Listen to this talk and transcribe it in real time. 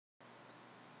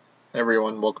Hey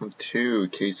everyone, welcome to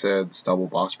KSED's double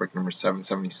box break number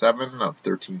 777 of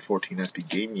 1314 SB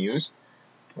game used.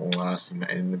 Last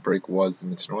in the break was the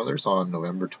Edmonton Oilers on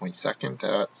November 22nd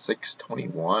at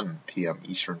 6:21 p.m.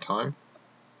 Eastern Time.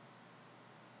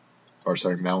 Or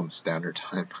sorry, Mountain Standard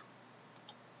Time.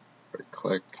 Right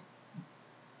click,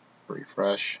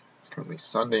 refresh. It's currently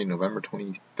Sunday, November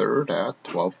 23rd at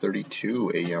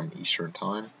 12:32 a.m. Eastern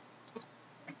Time.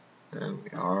 And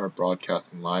we are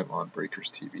broadcasting live on Breakers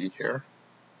TV here.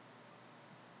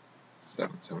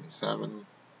 777.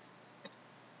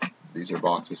 These are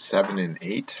boxes 7 and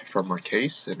 8 from our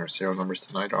case, and our serial numbers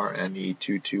tonight are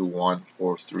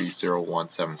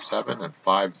NE221430177 and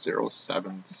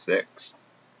 5076.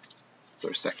 Those are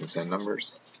our second set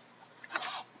numbers.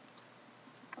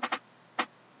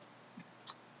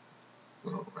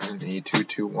 So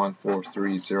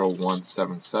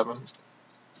NE221430177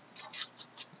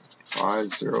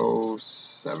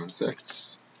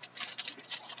 5076.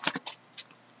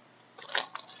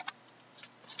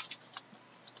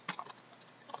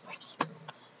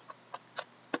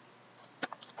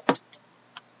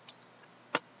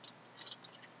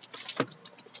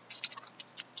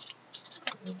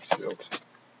 Sealed.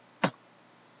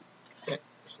 Okay,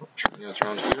 so turn you guys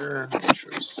around here. Make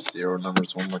sure serial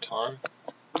numbers one more time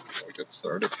before we get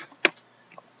started.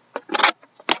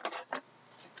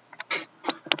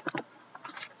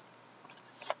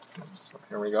 So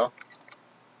here we go.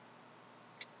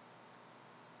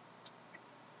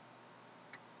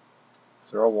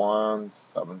 Zero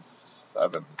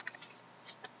 177.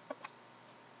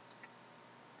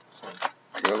 So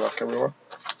good luck, everyone.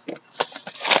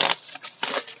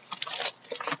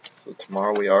 So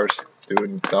tomorrow we are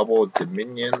doing double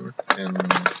Dominion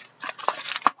and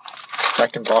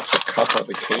second box of Cup out of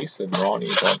the case, and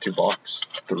Ronnie's on to box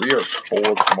 3 or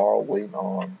 4 tomorrow, waiting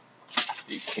on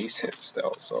the case hit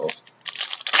still. So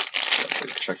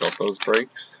definitely check out those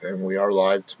breaks. And we are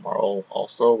live tomorrow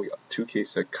also. We got 2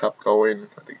 case of Cup going.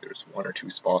 I think there's 1 or 2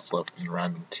 spots left in the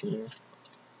random team,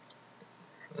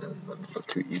 and then the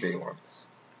 2 eBay ones.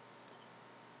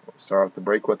 We'll start off the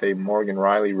break with a Morgan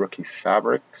Riley rookie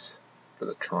fabrics for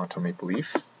the Toronto Maple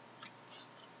Leaf.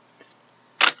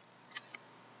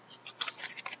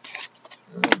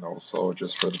 And also,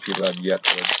 just for the people that have yet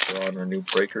to register on our new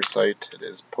breaker site, it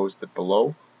is posted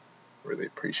below. Really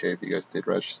appreciate if you guys did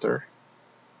register.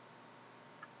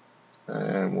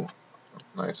 And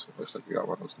nice, looks like we got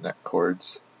one of those net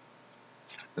cords.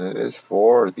 And it is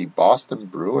for the Boston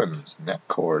Bruins net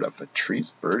cord of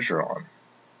Patrice Bergeron.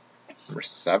 Number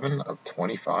 7 of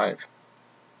 25.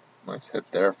 Nice hit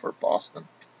there for Boston.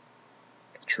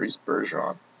 Patrice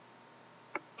Bergeron.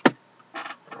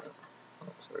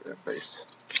 Sorry, that base.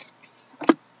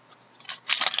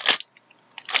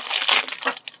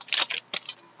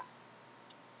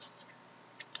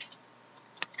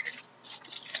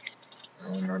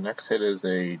 And our next hit is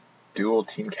a dual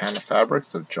Team Canada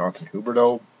Fabrics of Jonathan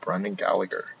Huberdeau, Brendan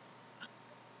Gallagher.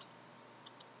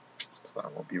 So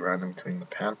that will be random between the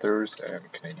Panthers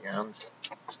and Canadiens.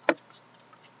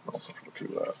 Also for the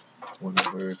people that wonder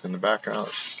who's in the background,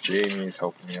 it's just Jamie's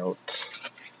helping me out,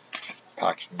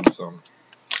 packing some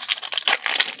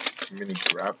mini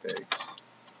grab bags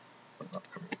for an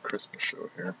upcoming Christmas show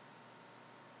here.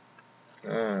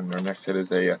 And our next hit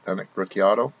is a authentic rookie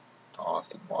auto,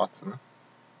 Austin Watson,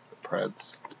 the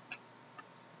Preds.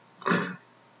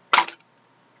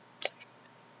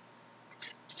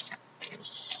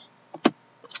 This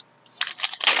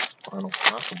final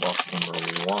tackle box number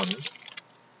 1.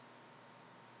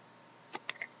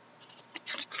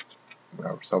 We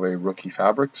have ourselves a rookie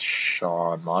fabrics,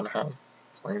 Sean Monahan,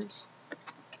 Flames.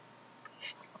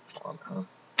 Sean Monahan.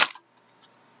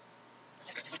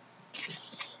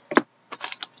 Just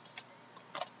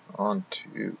on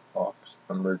to box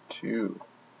number 2.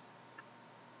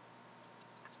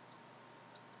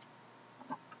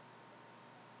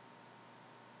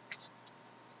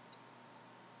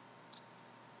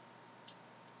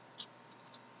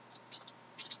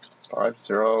 Five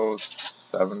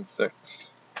 5076.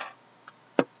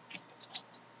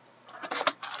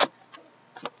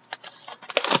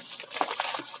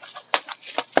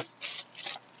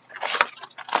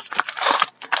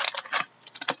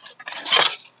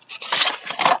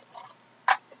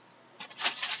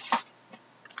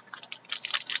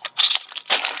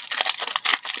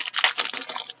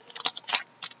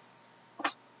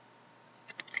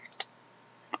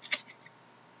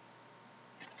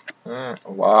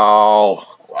 Wow.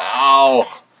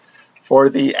 For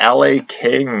the LA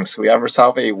Kings, we have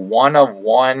ourselves a 1 of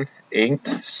 1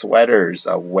 inked sweaters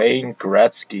of Wayne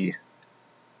Gretzky.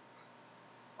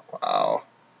 Wow.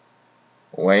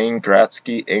 Wayne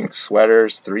Gretzky ink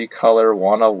sweaters, 3-color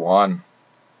 101.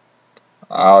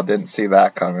 Wow, didn't see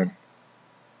that coming.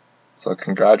 So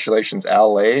congratulations,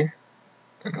 LA.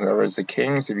 And whoever is the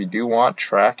Kings, if you do want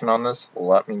tracking on this,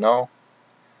 let me know.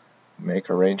 Make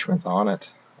arrangements on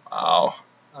it. Wow,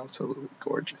 absolutely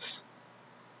gorgeous.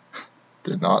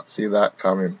 Did not see that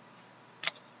coming.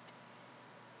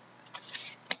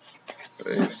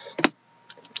 Base.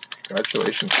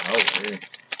 Congratulations, LA.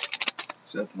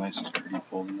 Is that the nicest card you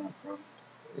pulled in that product?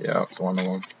 Yeah, it's one of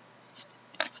them.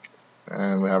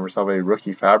 And we have ourselves a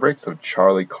rookie fabrics of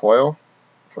Charlie Coyle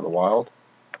for the Wild.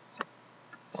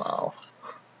 Wow.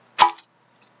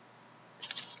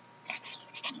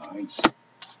 Nice.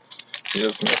 You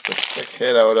just missed a sick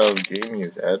hit out of Game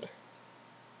Use, Ed.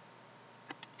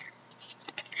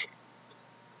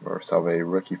 We have a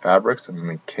rookie fabrics of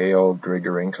Mikhail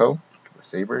Grigorenko for the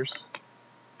Sabres.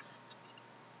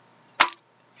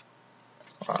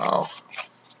 Wow.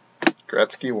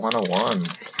 Gretzky 101.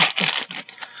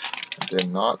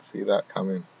 Did not see that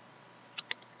coming.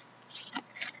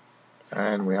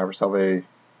 And we have ourselves a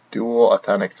dual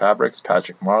authentic fabrics,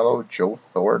 Patrick Marleau, Joe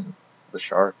Thornton, the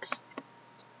Sharks.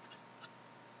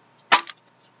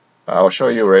 I'll show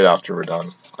you right after we're done.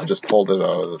 I just pulled it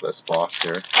out of this box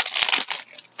here.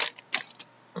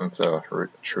 It's a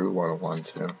true 101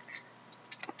 too.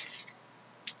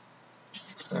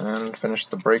 And finish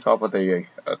the break off with a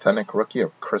authentic rookie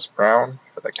of Chris Brown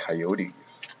for the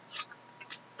Coyotes.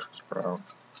 Chris Brown.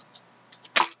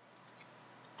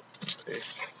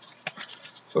 Base.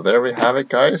 So there we have it,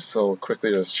 guys. So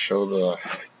quickly just show the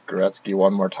Gretzky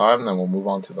one more time, then we'll move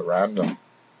on to the random.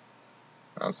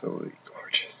 Absolutely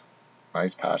gorgeous.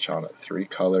 Nice patch on it.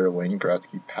 3-color Wayne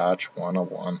Gretzky patch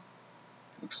 101.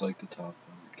 Looks like the top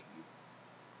number K.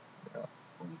 Yeah.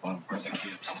 Or the bottom part of the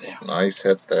cubes. Yeah. Nice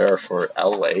hit there for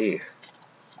LA.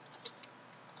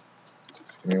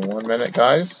 Just give me 1 minute,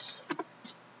 guys.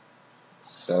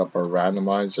 Set up our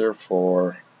randomizer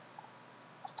for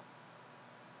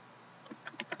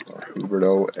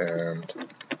Huberdeau and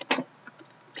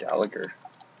Gallagher.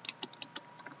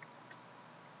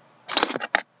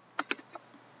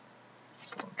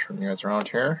 So I'll turn you guys around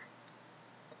here.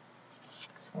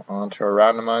 So on to our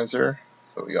randomizer.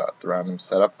 So we got the random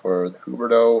setup for the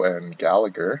Huberdeau and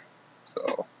Gallagher.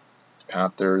 So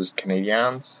Panthers,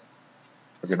 Canadiens.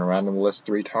 We're going to random list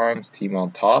 3 times. Team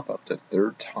on top. Up to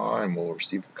 3rd time will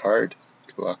receive the card. So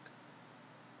good luck.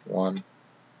 1,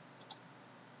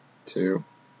 2,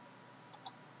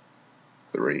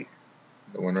 3.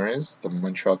 The winner is the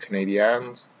Montreal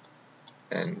Canadiens.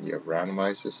 And you have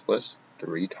randomized this list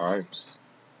 3 times.